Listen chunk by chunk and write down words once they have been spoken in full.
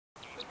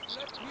Oh,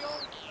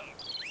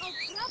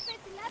 Prophet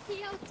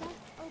Lepiota!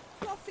 Oh,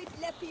 Prophet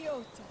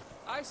Lepiota!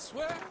 I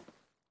swear.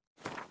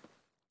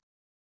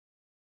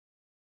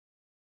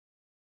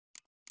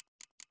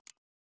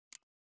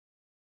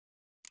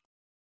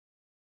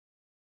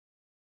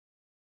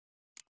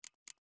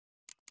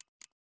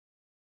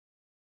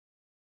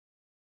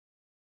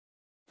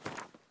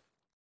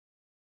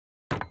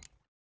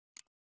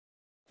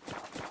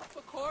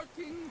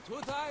 According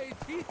to thy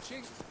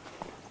teachings.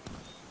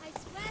 I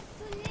swear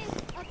to live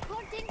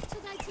according to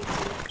thy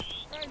teachings.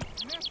 And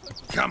never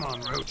to... Come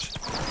on, Roach.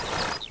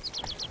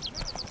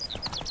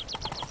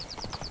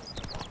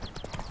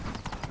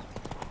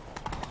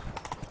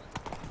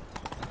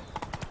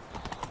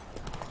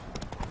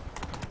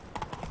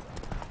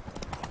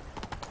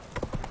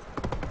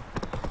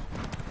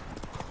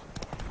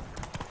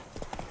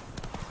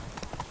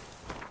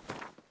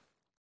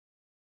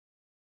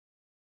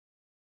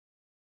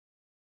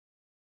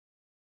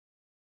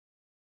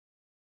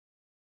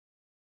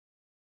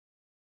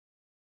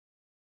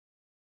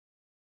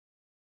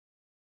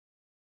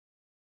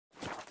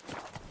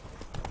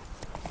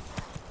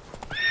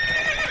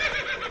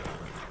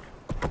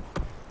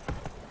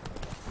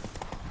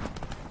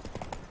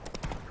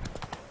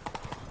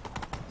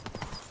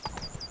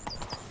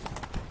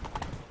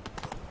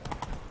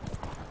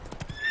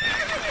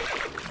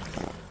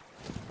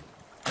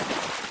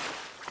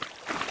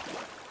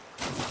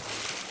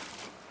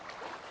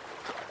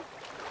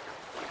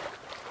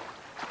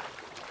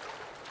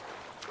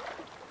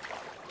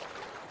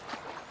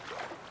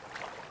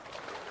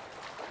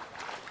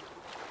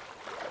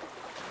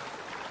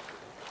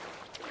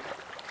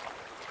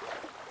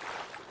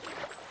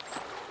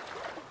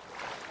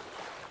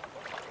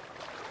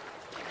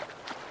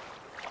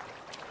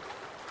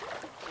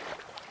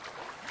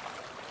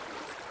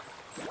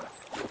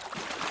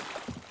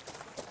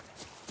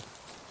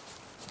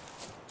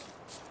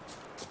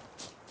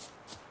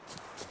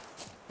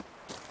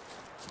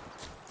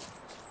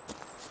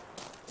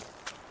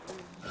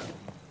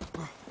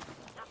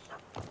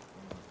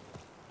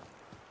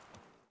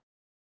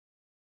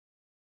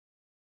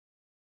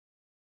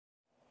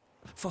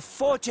 For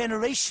 4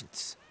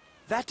 generations.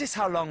 That is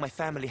how long my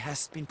family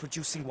has been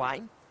producing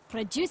wine.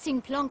 Producing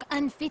plonk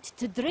unfit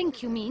to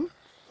drink, you mean?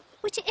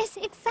 Which is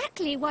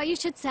exactly why you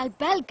should sell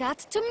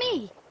Belgard to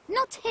me,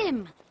 not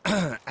him.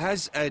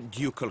 As a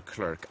ducal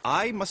clerk,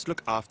 I must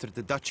look after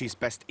the duchy's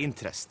best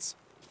interests.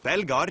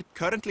 Belgard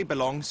currently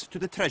belongs to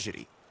the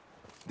treasury.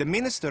 The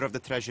minister of the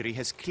treasury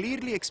has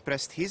clearly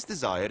expressed his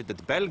desire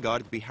that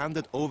Belgard be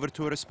handed over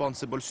to a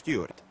responsible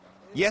steward.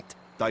 Yet,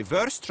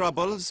 diverse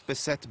troubles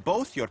beset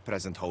both your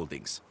present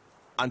holdings.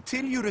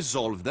 Until you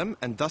resolve them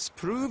and thus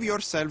prove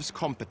yourselves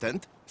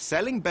competent,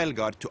 selling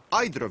Belgard to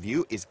either of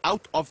you is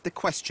out of the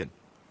question.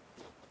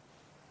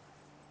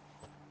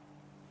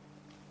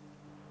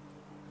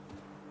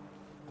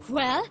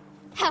 Well,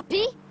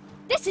 Happy?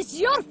 This is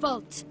your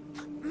fault!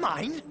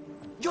 Mine?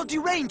 You're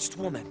deranged,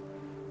 woman!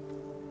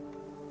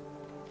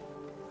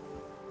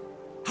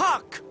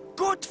 Hark!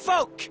 Good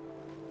folk!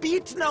 Be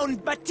it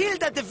known,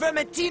 Matilda de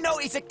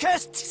Vermentino is a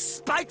cursed,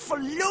 spiteful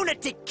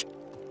lunatic!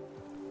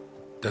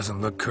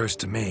 Doesn't look cursed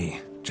to me.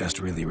 Just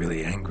really,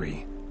 really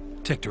angry.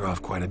 Ticked her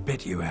off quite a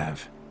bit, you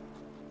have.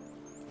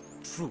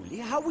 Truly?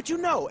 How would you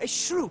know? A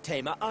shrew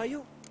tamer, are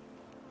you?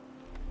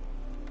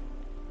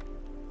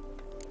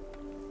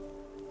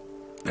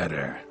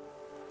 Better.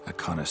 A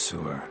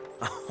connoisseur.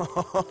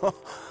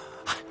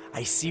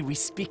 I see we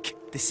speak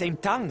the same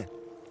tongue.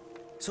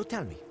 So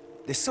tell me,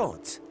 the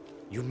swords,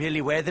 you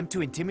merely wear them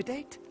to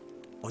intimidate?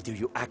 Or do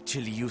you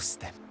actually use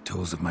them?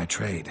 Tools of my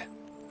trade.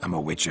 I'm a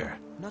witcher.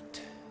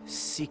 Not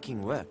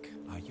seeking work,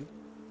 are you?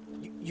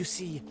 You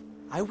see,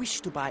 I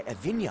wish to buy a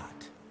vineyard.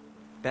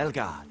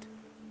 Belgard.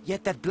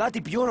 Yet that bloody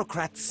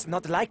bureaucrat's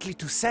not likely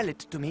to sell it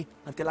to me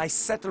until I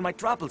settle my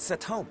troubles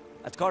at home,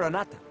 at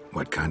Coronata.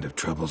 What kind of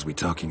troubles we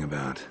talking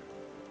about?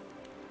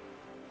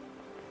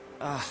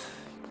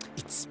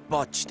 It's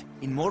botched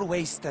in more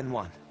ways than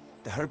one.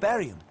 The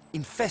herbarium,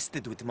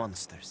 infested with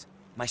monsters.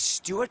 My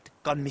steward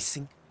gone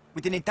missing,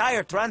 with an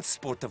entire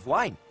transport of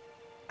wine.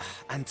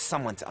 And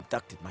someone's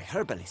abducted my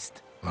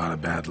herbalist. A lot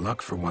of bad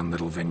luck for one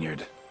little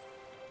vineyard.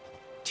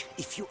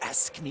 If you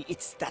ask me,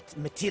 it's that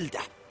Matilda,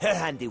 her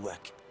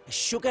handiwork. A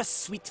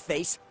sugar-sweet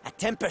face, a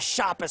temper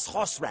sharp as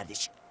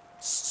horseradish.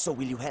 So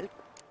will you help?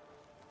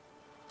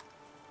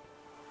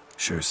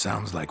 Sure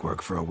sounds like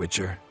work for a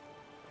witcher.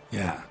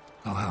 Yeah,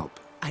 I'll help.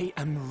 I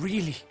am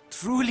really,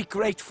 truly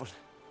grateful.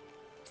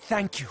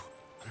 Thank you.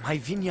 My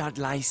vineyard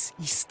lies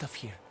east of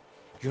here.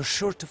 You're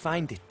sure to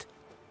find it.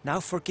 Now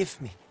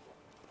forgive me.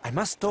 I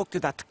must talk to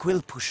that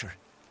quill pusher.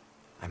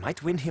 I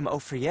might win him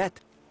over yet.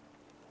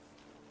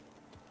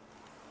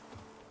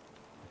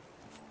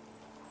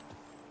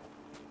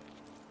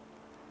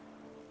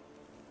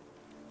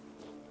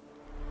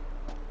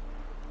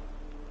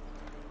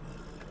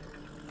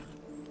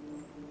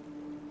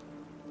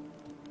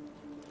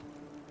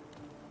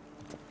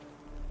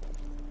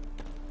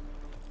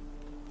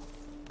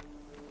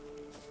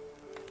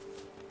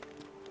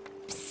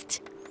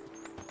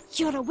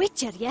 You're a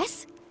witcher,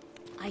 yes?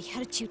 I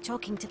heard you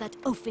talking to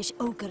that oafish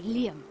ogre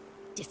Liam.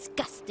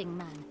 Disgusting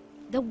man.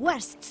 The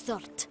worst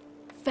sort.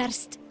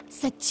 First,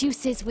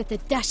 seduces with a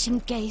dashing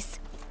gaze,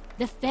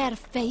 the fair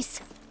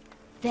face,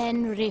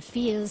 then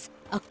reveals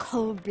a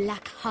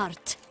coal-black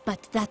heart.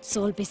 But that's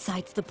all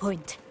beside the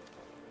point.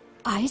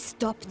 I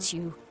stopped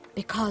you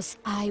because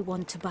I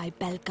want to buy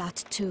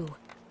Belgat too.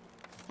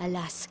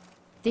 Alas,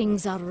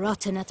 things are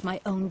rotten at my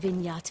own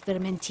vineyard,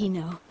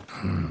 Vermentino.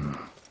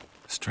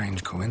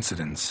 Strange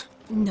coincidence.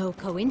 No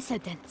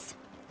coincidence.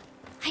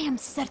 I am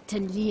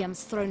certain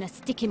Liam's thrown a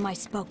stick in my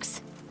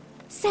spokes.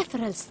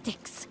 Several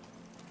sticks.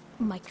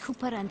 My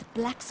cooper and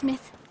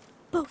blacksmith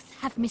both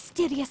have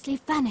mysteriously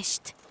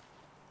vanished.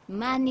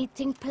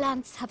 Man-eating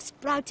plants have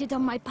sprouted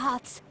on my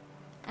paths,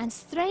 and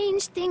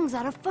strange things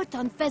are afoot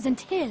on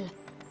Pheasant Hill.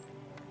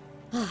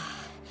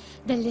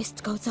 The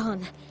list goes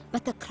on,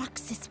 but the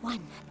crux is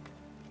one.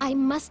 I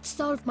must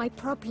solve my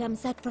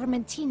problems at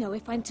Vermentino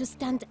if I'm to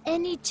stand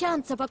any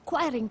chance of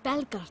acquiring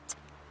Belgard.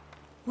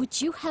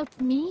 Would you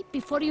help me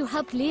before you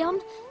help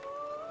Leon?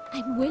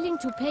 I'm willing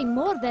to pay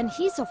more than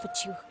he's offered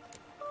you.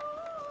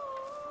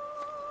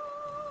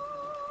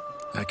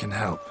 I can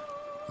help.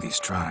 At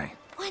least try.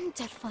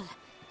 Wonderful.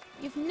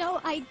 You've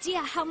no idea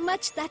how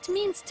much that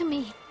means to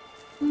me.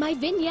 My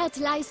vineyard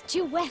lies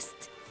due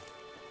west.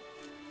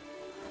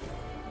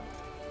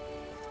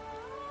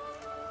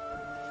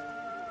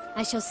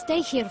 I shall stay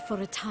here for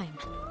a time.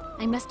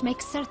 I must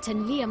make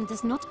certain Liam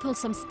does not pull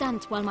some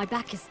stunt while my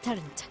back is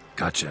turned.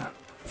 Gotcha.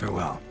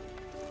 Farewell.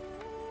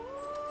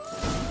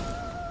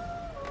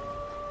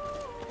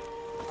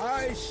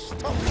 I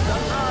stop the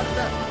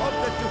ardor of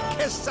the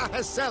Duchessa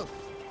herself.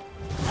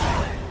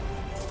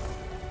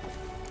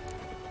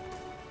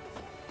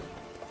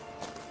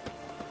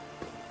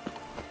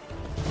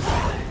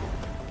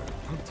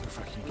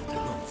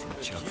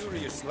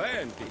 Curious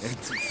land. And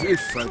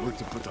if I were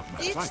to put up my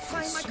Each fight,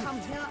 time I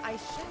come here, I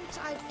shan't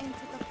I've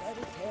entered the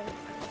fairy tale.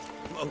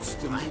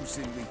 Most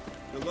amusingly,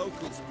 the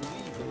locals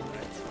believe all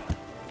that.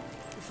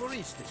 For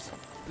instance,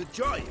 the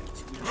giant,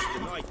 which the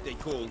knight they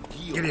call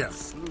Giddy Guillaume up.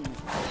 slew,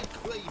 they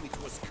claim it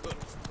was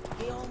cursed.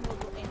 Guillaume will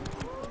do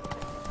anything.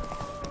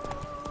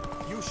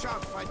 you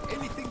shan't find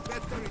anything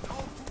better in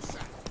all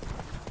Toussaint.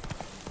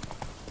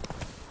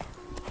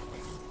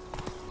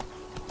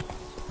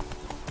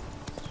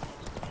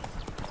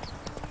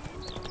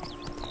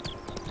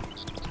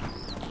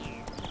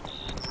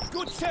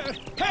 Good sir,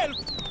 help!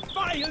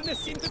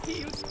 Vileness in the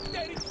fields!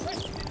 They're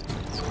infested!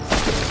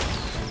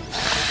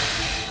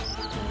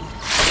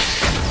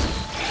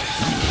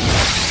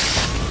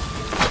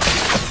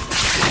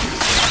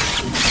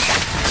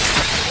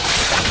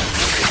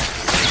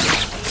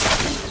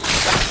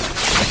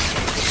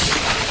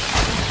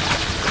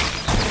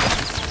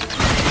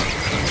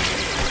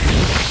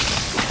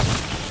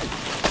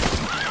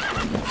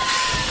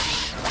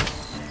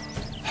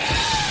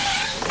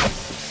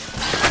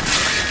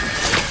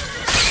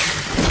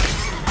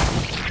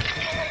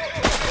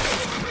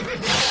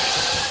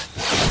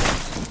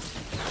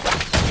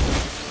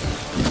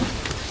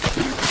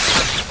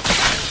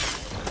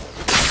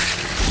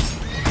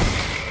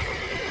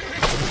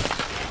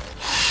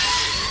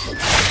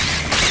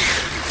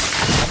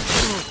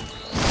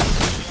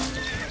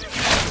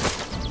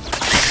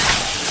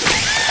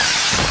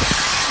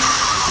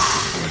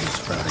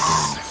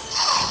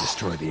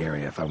 Destroy the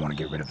area if I want to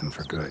get rid of them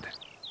for good.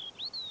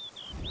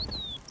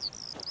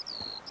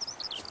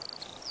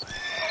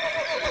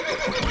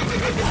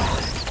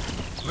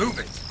 Move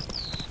it!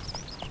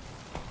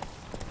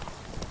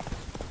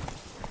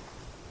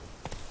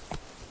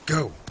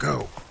 Go,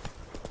 go!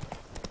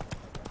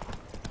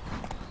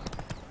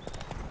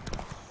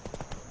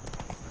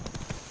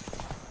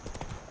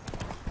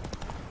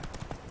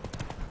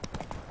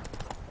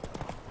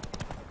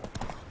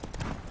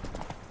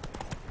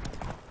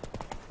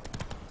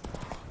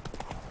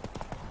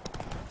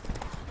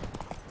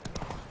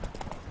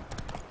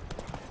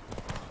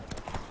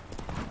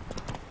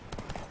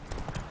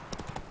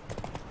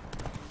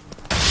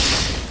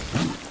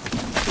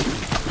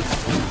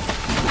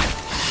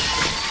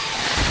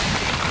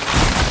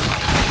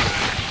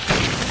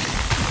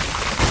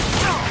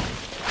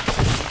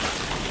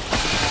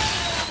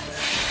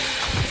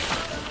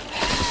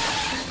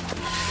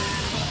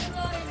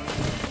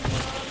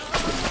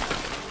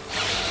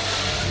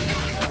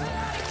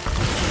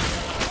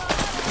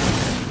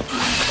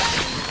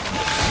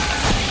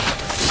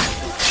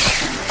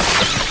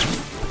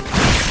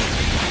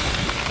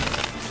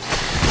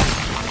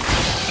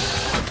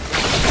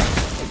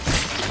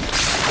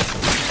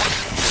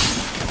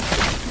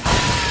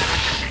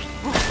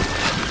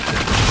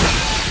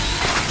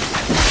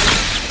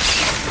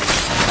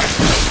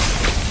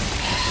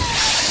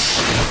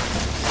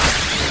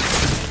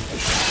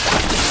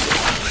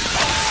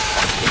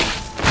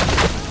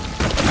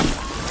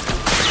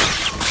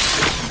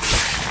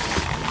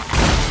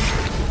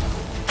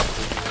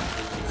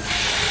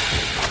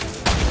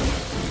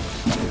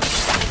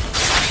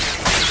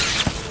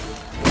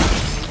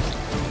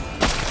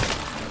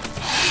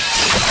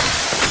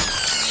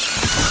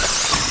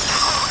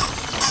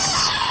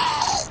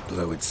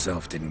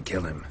 didn't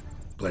kill him.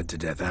 Bled to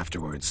death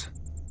afterwards.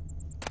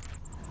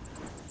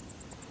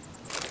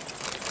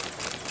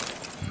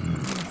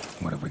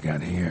 What have we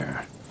got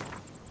here?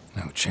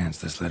 No chance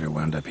this letter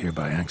wound up here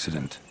by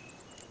accident.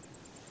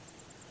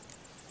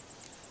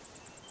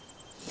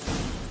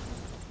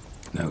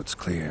 Note's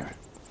clear.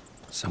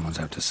 Someone's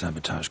out to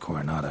sabotage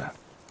Coronata.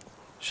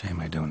 Shame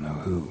I don't know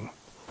who.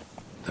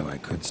 Though I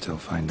could still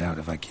find out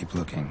if I keep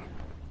looking.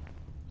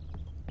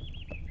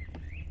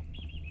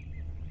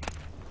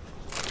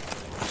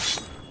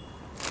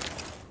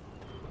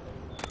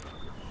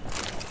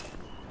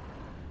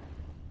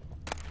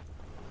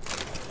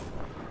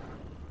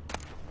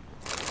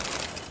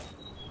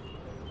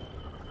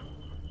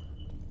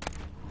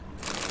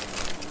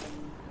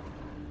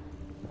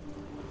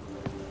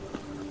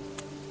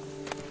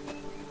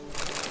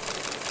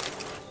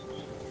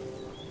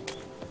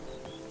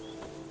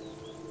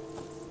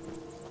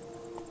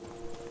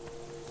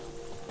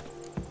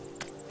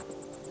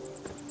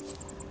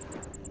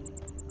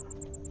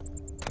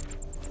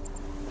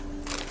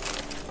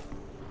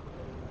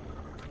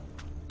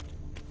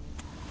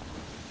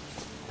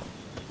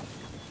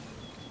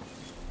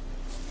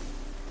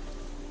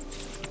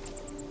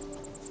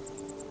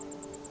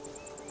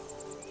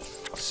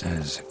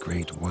 Says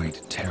Great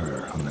White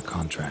Terror on the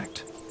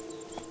contract.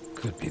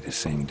 Could be the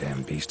same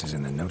damn beast as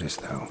in the notice,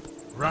 though.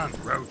 Run,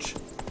 Roach.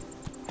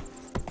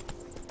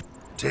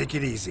 Take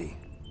it easy.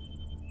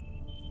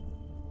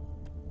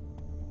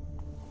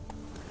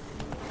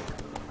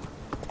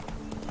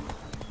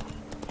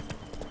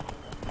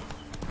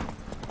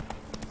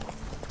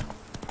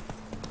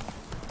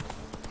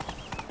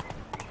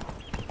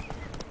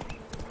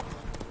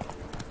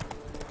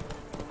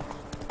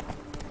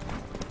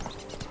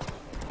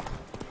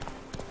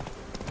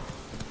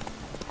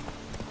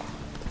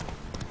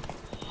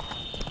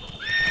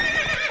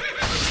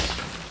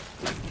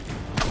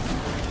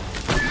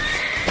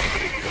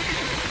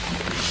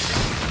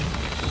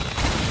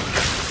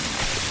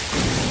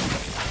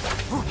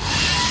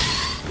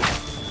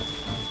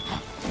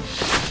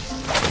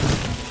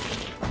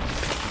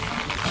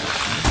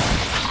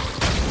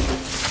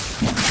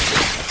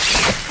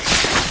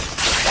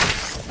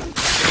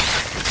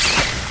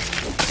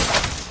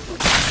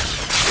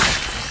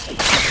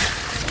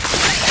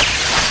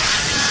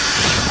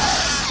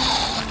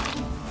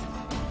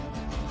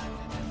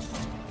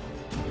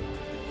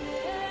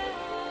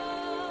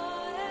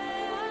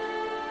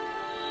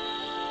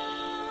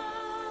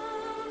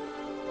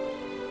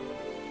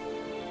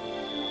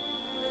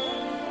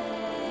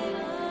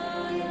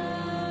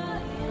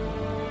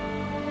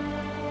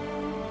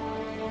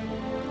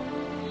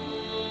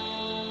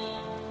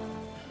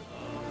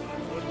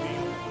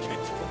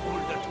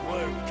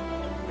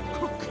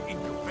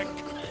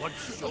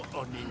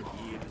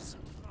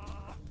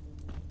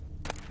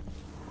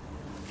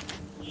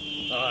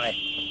 Aye,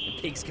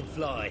 the pigs can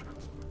fly.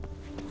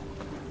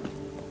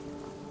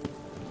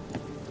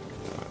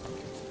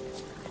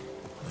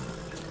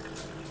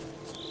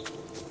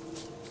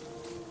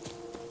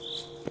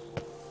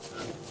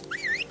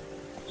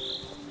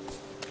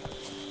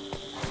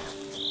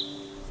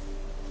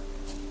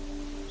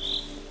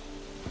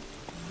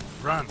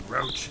 Run,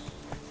 Roach.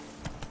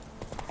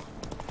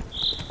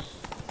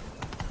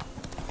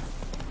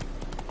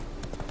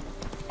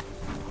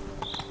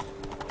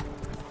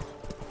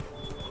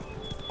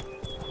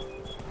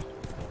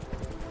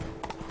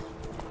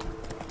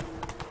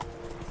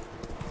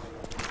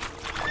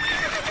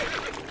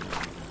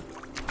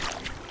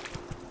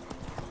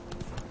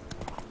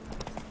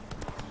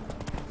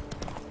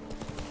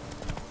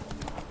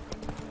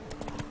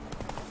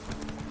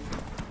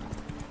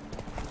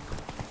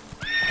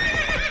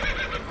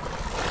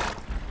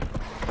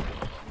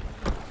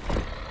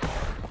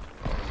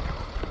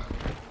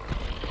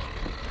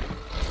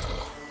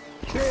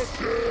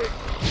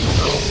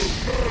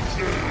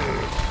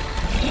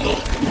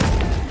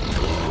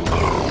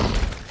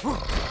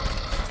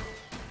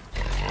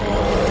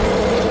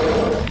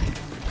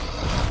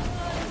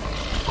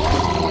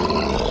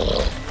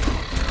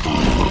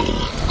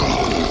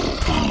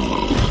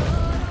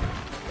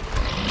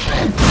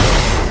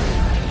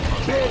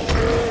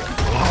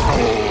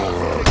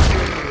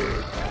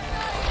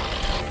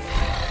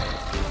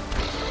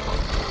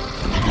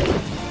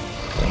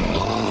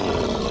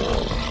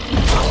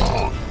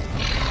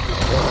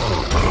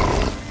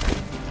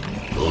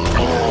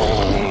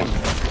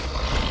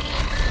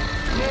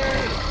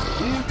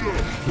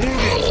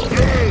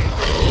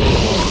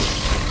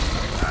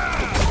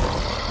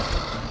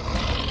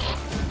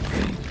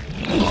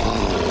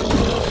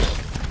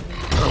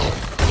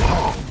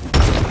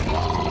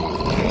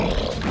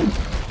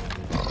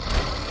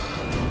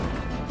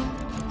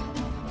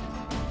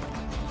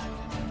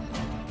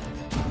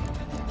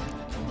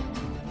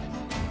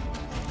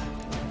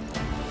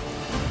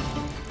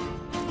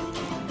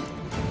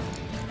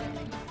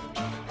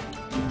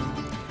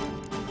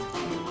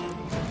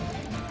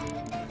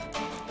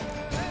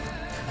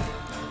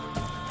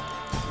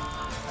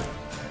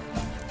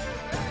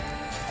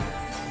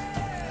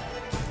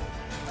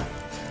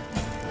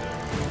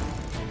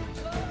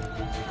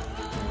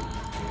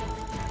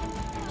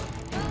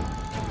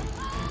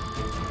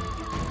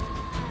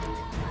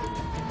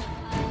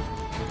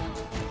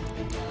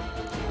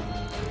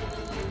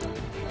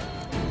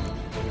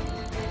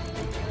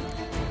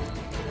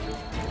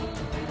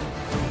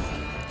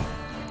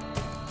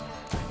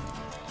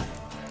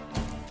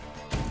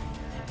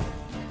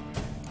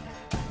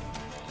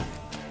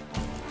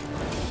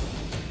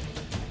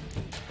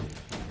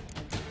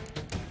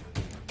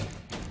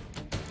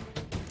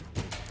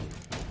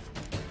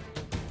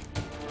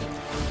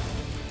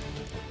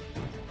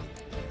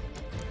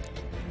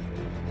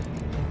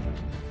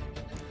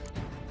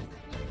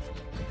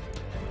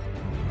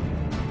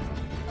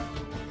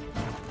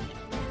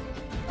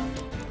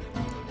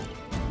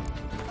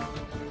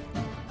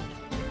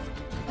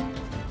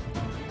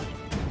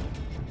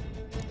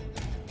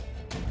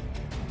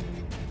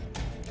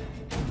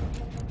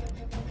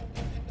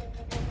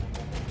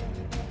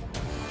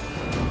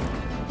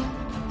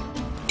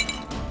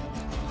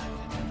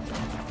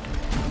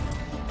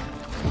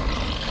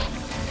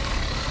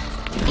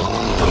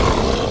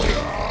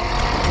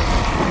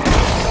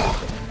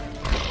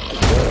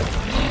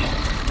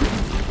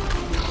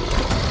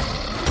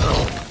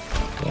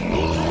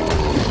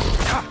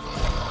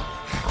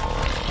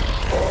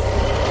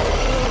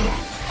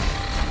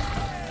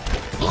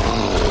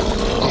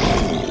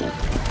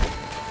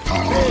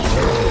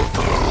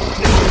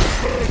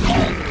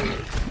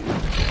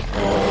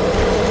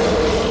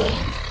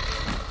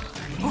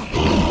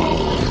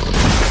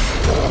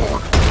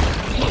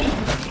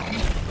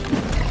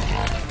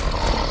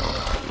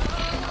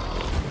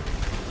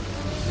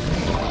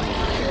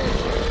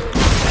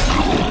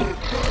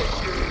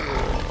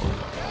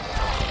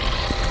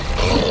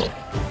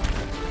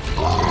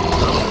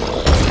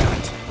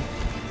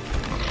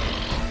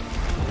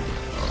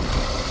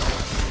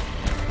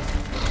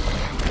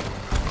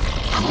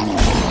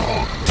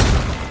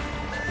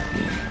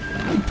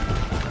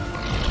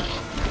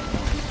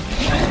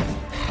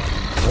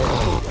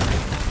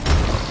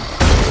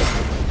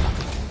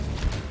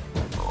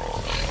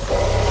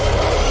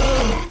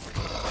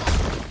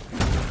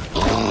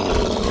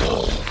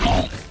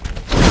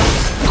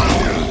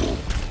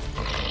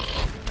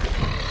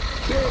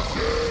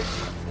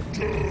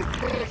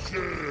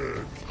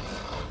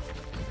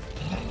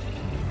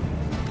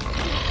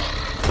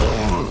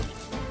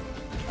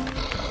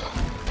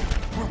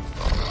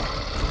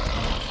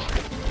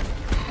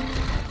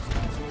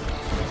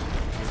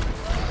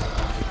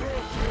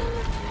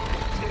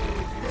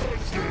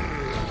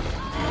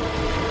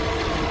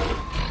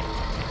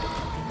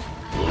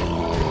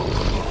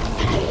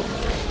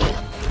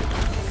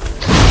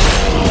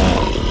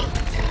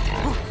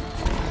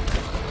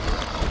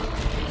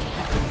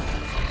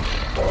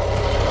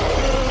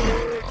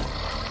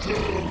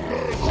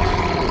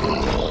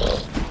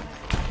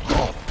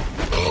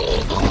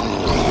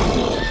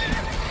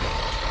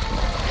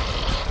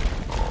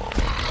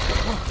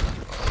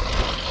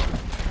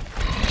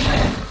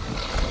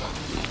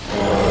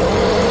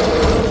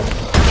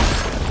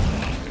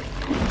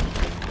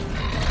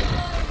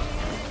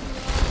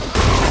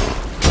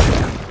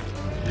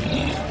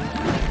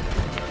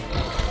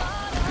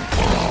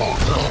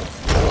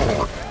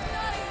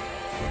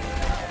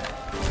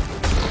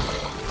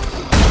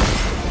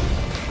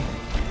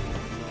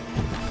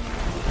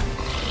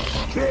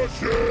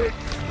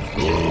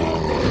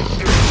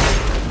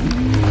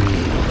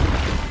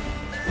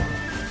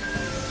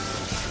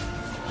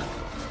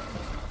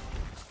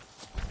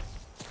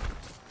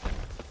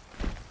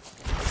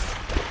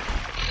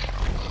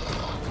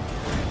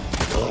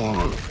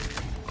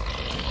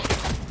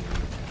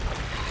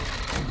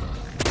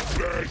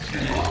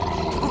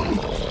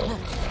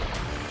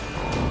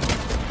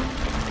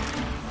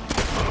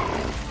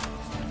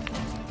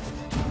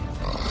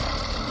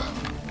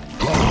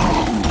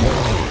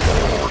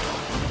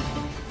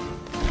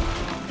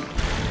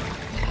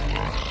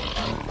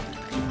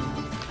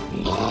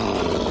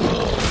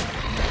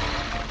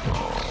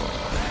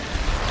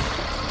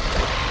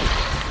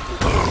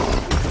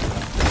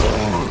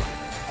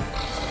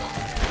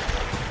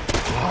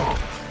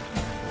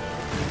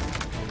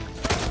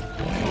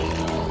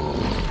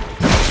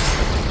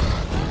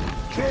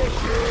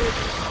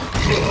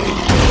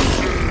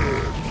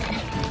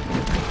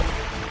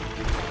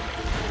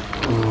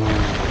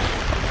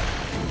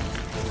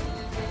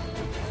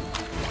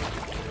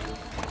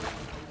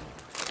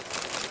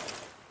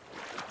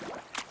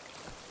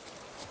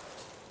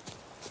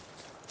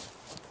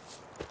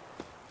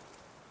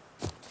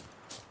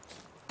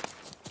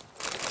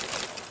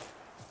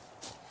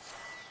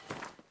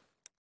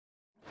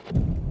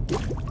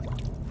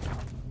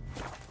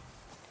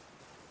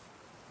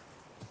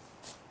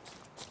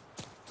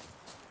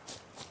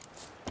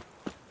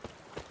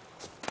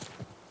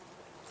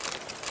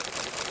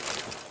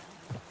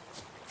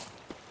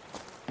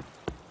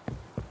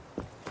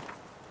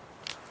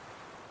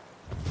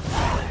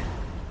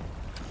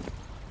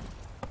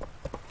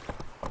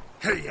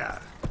 Hiya!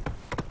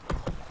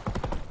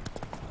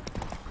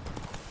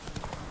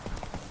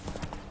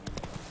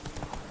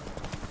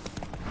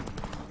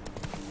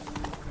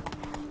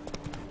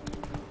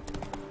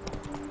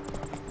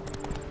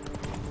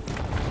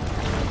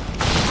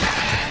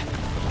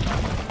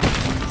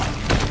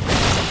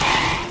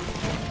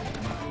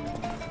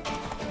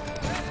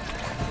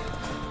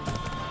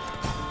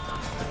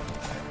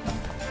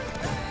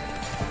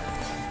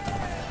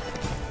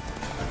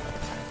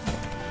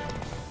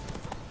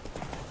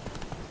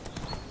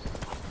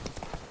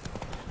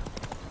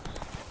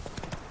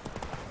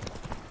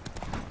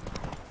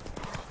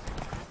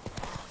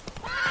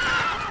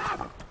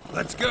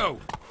 Let's go!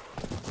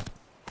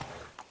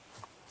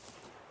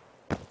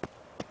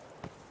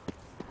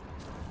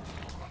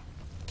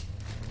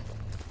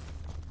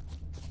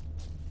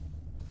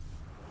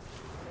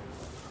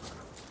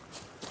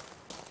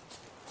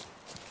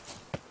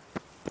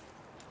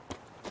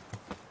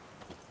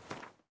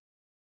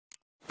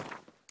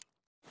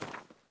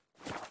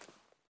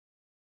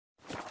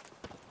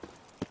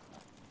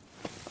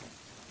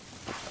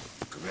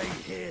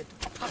 Grey-haired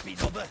puppy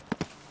knobber!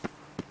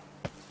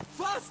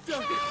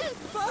 Faster!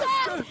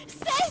 Faster!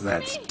 Save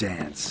Let's me!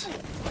 dance.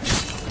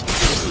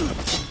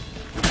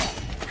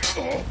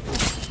 Help!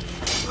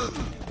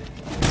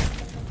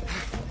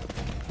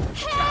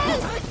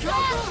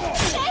 Sir!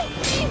 Save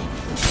me!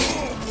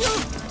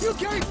 You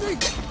gave me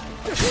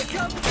the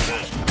hiccup!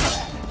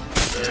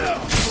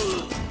 Save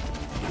me!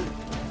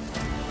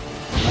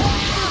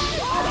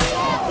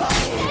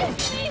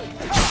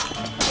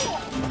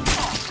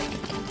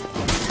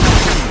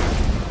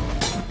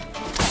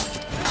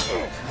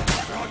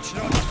 Roach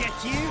not get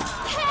you?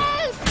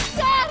 Help!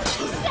 Sir!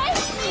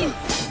 Save me!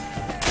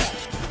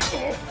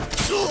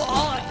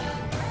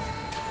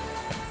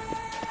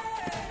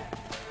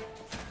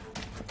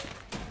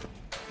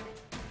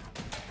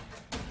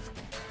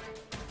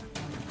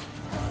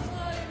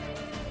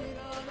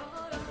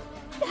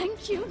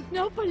 Thank you,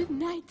 noble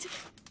knight.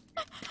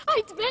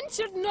 I'd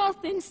ventured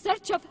north in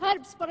search of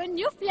herbs for a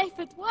new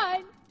flavored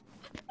wine.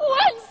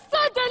 When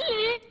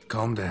suddenly,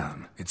 Calm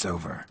down. It's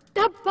over.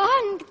 the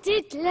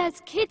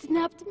banditles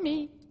kidnapped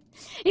me.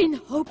 In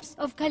hopes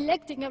of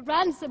collecting a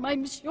ransom,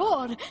 I'm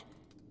sure.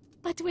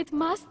 But with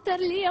Master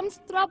Liam's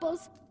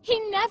troubles, he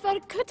never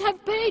could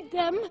have paid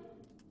them.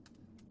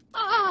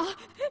 Ah,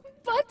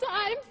 but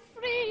I'm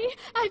free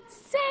and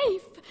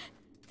safe,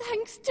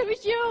 thanks to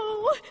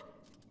you.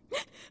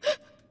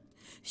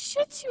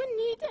 Should you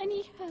need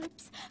any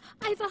herbs,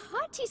 I've a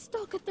hearty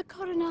stock at the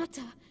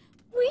Coronata.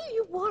 Will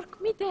you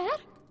walk me there?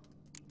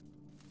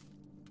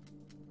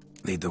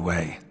 Lead the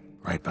way.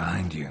 Right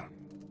behind you.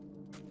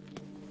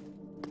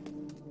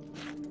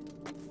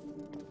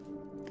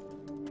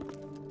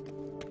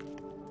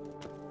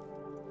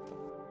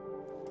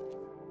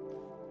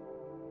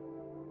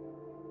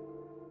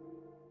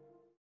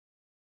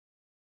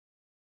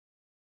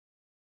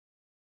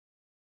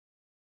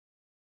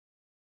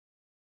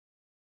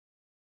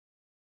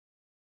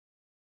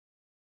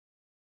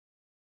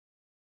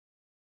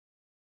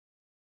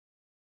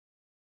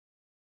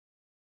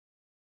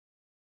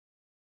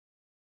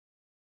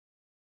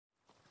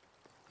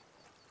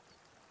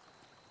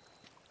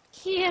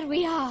 Here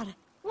we are.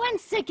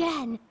 Once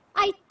again,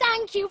 I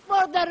thank you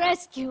for the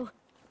rescue.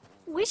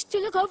 Wish to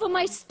look over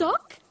my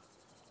stock?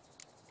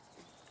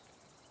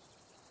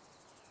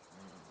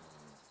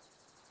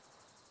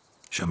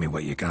 Show me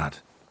what you got.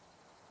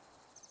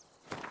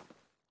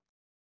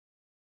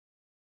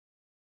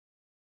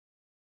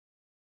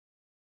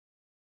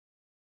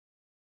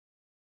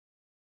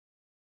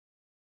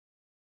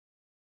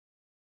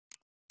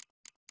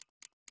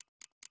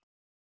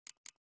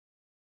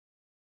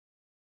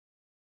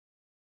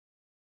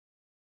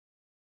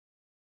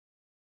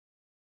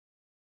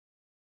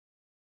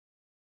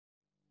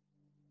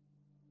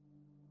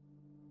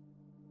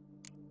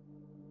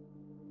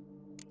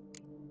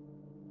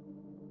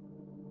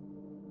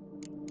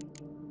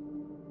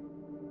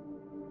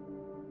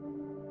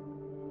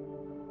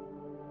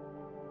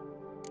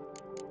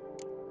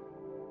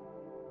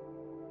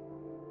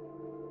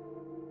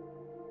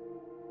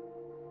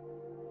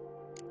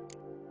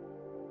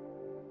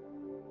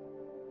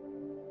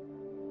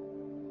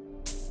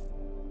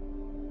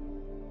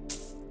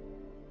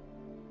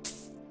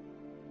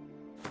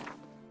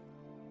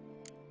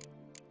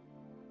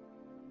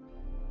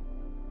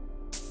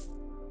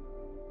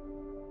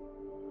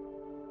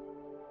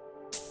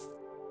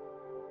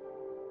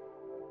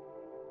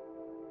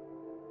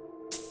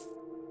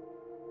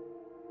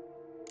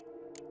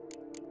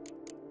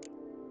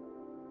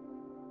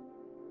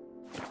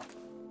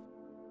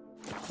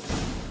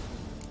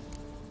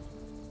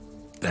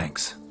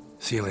 Thanks.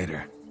 See you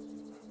later.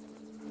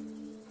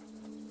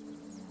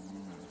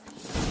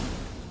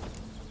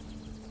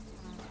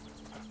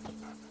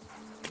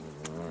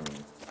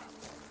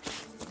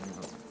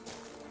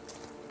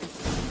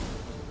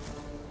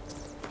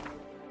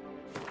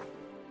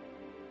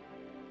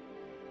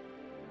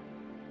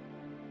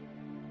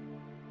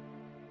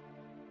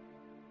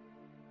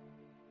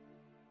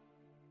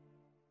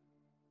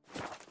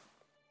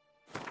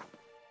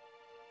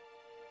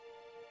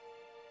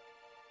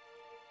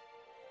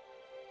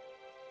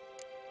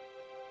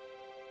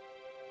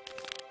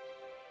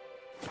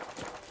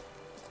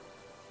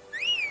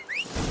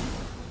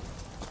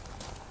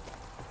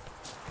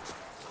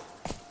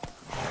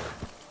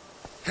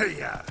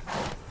 Hey,